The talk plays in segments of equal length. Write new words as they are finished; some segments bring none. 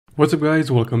What's up guys,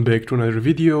 welcome back to another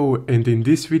video, and in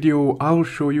this video I'll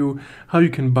show you how you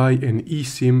can buy an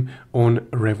eSIM on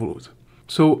Revolut.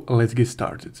 So let's get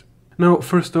started. Now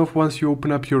first off, once you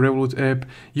open up your Revolut app,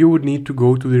 you would need to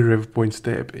go to the RevPoints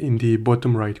tab in the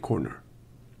bottom right corner.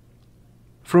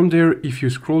 From there, if you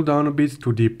scroll down a bit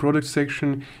to the product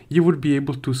section, you would be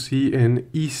able to see an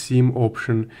eSIM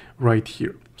option right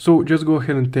here. So just go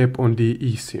ahead and tap on the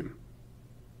eSIM.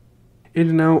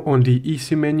 And now on the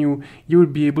eSIM menu, you will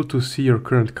be able to see your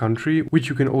current country, which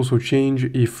you can also change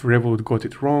if Revolut got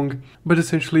it wrong. But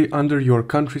essentially under your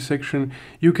country section,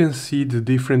 you can see the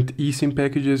different eSIM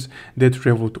packages that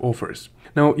Revolut offers.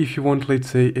 Now, if you want, let's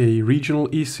say, a regional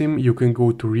eSIM, you can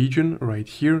go to region right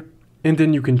here. And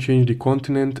then you can change the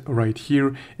continent right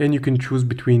here, and you can choose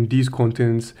between these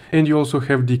continents, and you also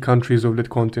have the countries of that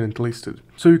continent listed.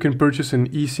 So you can purchase an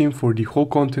eSIM for the whole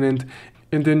continent,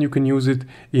 and then you can use it,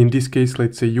 in this case,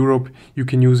 let's say Europe, you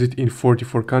can use it in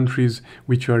 44 countries,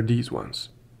 which are these ones.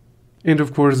 And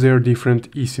of course, there are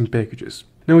different eSIM packages.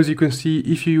 Now, as you can see,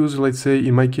 if you use, let's say,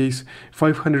 in my case,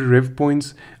 500 rev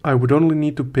points, I would only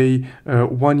need to pay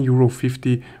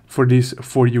 €1.50 for this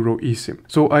 €4 eSIM.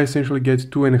 So I essentially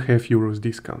get €2.50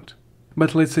 discount.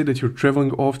 But let's say that you're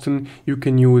traveling often, you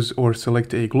can use or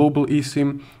select a global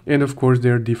eSIM, and of course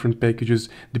there are different packages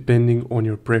depending on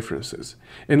your preferences.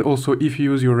 And also if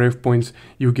you use your rev points,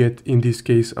 you get in this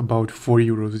case about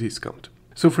 €4 discount.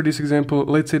 So for this example,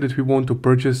 let's say that we want to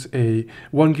purchase a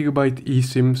 1 GB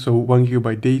eSIM, so 1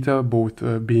 GB data, both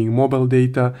being mobile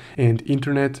data and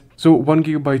internet. So 1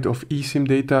 GB of eSIM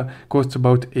data costs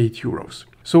about €8.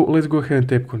 So let's go ahead and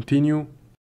tap continue.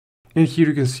 And here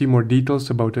you can see more details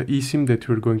about the eSIM that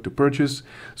we're going to purchase.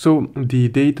 So the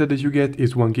data that you get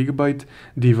is 1 GB,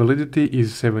 the validity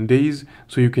is 7 days,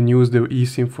 so you can use the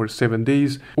eSIM for 7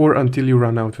 days or until you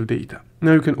run out of data.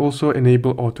 Now you can also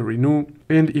enable auto renew,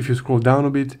 and if you scroll down a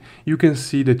bit, you can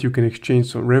see that you can exchange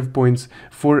some rev points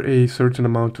for a certain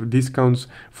amount of discounts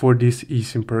for this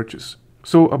eSIM purchase.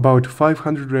 So about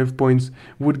 500 rev points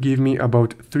would give me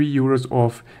about €3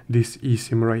 off this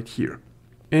eSIM right here.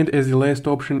 And as the last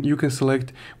option, you can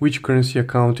select which currency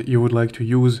account you would like to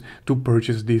use to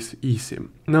purchase this eSIM.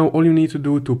 Now, all you need to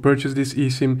do to purchase this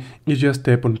eSIM is just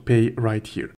tap on pay right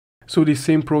here. So the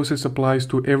same process applies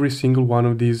to every single one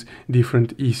of these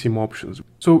different eSIM options.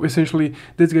 So essentially,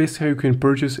 that's guys how you can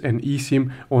purchase an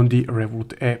eSIM on the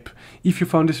Revolut app. If you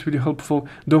found this video helpful,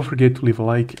 don't forget to leave a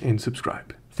like and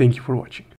subscribe. Thank you for watching.